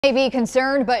May be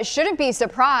concerned but shouldn't be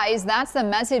surprised. That's the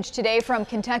message today from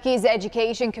Kentucky's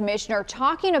Education Commissioner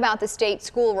talking about the state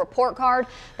school report card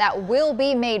that will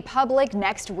be made public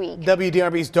next week.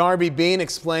 WDRB's Darby Bean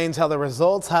explains how the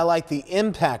results highlight the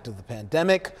impact of the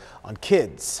pandemic on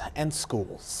kids and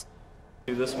schools.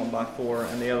 Do this one by 4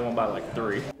 and the other one by like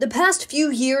 3. The past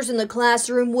few years in the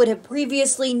classroom would have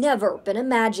previously never been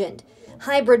imagined.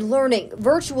 Hybrid learning,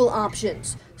 virtual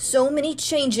options, so many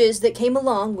changes that came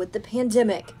along with the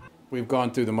pandemic. We've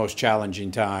gone through the most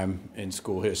challenging time in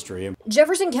school history.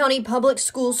 Jefferson County Public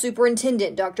School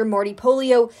Superintendent Dr. Marty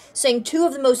Pollio saying two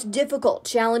of the most difficult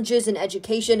challenges in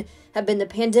education have been the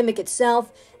pandemic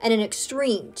itself and an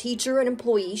extreme teacher and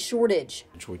employee shortage.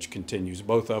 Which continues,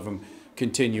 both of them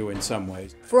continue in some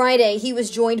ways. Friday, he was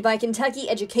joined by Kentucky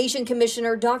Education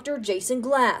Commissioner Dr. Jason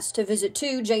Glass to visit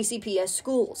two JCPS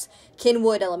schools,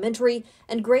 Kenwood Elementary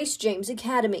and Grace James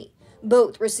Academy.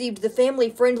 Both received the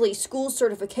family-friendly school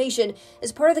certification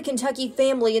as part of the Kentucky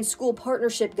Family and School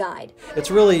Partnership Guide.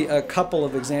 It's really a couple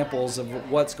of examples of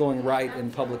what's going right in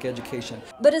public education.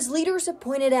 But as leaders have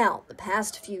pointed out, the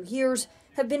past few years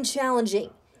have been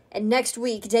challenging. And next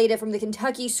week, data from the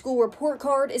Kentucky School Report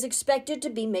Card is expected to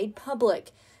be made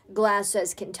public. Glass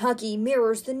says Kentucky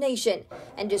mirrors the nation,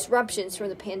 and disruptions from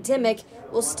the pandemic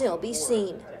will still be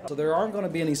seen. So there aren't going to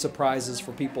be any surprises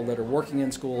for people that are working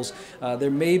in schools. There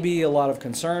may be a lot of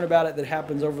concern about it that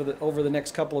happens over the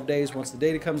next couple of days once the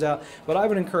data comes out, but I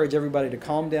would encourage everybody to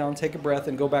calm down, take a breath,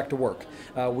 and go back to work.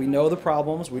 We know the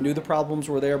problems. We knew the problems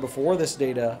were there before this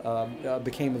data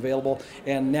became available,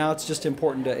 and now it's just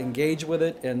important to engage with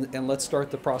it and let's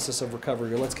start the process of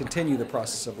recovery, or let's continue the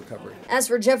process of recovery. As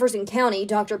for Jefferson County,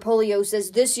 Dr. Pollio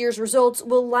says this year's results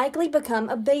will likely become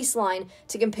a baseline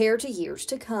to compare to years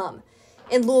to come.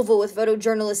 In Louisville with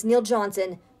photojournalist Neil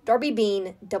Johnson, Darby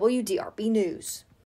Bean, WDRB News.